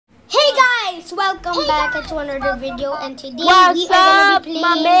guys, welcome back to another video, and today What's we are up, gonna be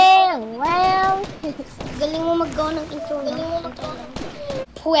my playing. man? Well, Galing mo mag-go ng intro na.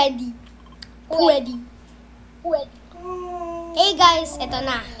 Pwede. Hey guys, eto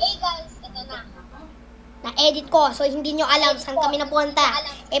na. Na-edit ko, so hindi nyo alam saan kami napunta.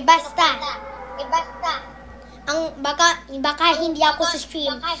 Basta. Ang baka hindi ako sa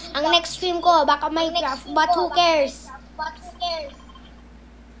stream. Ang next stream ko baka Minecraft, but who cares?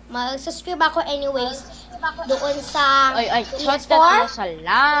 Mag-subscribe ako anyways doon sa PS4.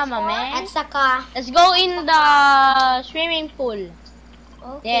 Salama, man. At saka Let's go in the swimming pool.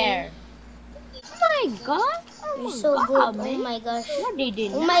 okay. There. Oh my god. You're so good. Oh my gosh. What they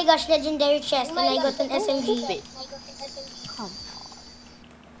did? Oh my gosh, legendary chest, and I got an SMG. Come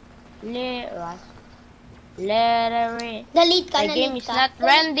on. Literally. Delete ka The na, game delete is ka. not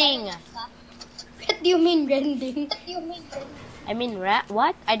rending. What do you mean rending? I mean,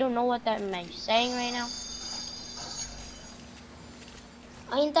 what? I don't know what am I saying right now.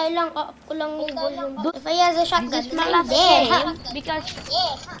 Ay, hintay lang. Up ko lang yung volume. If I has a shotgun, This is my I'm last dead. game because.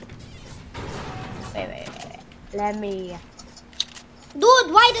 Wait. Let me. Dude,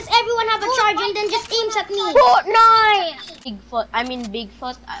 why does everyone have a charge and then just aims at me? Fortnite! Bigfoot. I mean,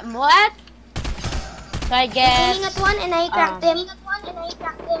 Bigfoot. What? So I get. Aiming at one and I cracked him.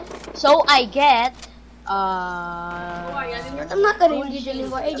 So I get. I'm not gonna read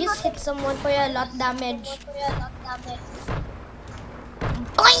anymore. I just hit someone for a lot damage.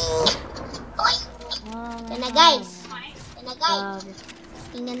 Boing! Yan na guys.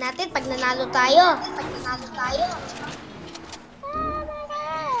 Tingnan natin pag nanalo tayo.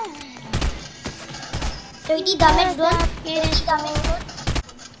 30 damage doon.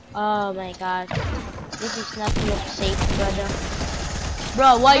 Oh my god. This is not look safe, brother.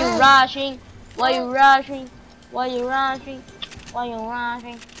 Bro, why you rushing? Why you rushing?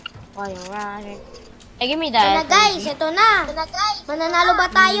 Hey, give me Yan na that. guys, ito na. Mananalo ba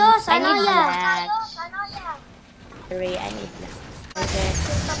tayo? Sana yan. Sorry, I need that. Okay.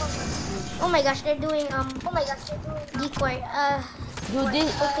 Oh my gosh, they're doing decoy. Do this.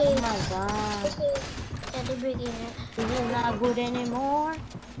 Okay. Oh my god. Yeah, they're breaking it. This is not good anymore.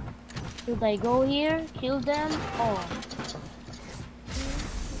 Should I go here? Kill them? Oh.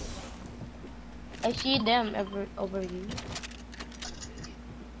 I see them over here.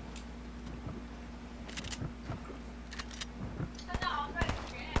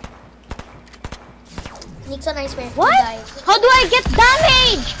 Nickson, I swear. What? How do I get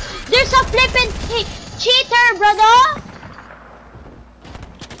damage? There's a flippin' cheater, brother.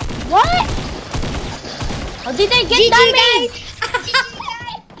 What? How did I get damage?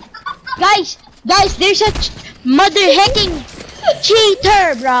 Guys, there's a mother hacking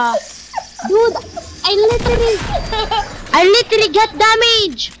cheater, bro. Dude, I literally get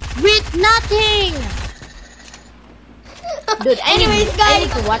damage with nothing. Dude, I need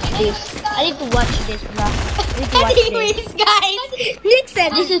to watch this. Bro. Anyways, guys,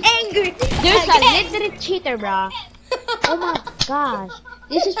 Nickson is angry. There's a literal cheater, bro. Oh my gosh.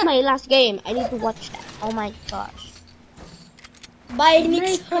 This is my last game. I need to watch that. Oh my gosh. Bye,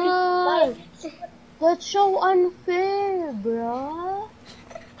 Nickson. Bye. That's so unfair, bro.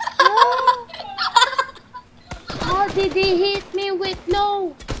 How did he hit me with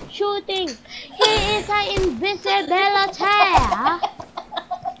no shooting? He is an invisibility.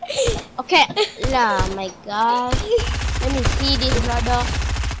 Okay. Oh my god. Let me see this, brother.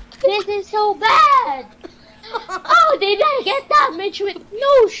 This is so bad. How did I get damage with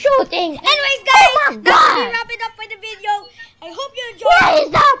no shooting? Anyways, guys, oh my god. we wrap it up for the video. I hope you enjoyed. Where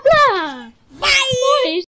is the plan? Bye.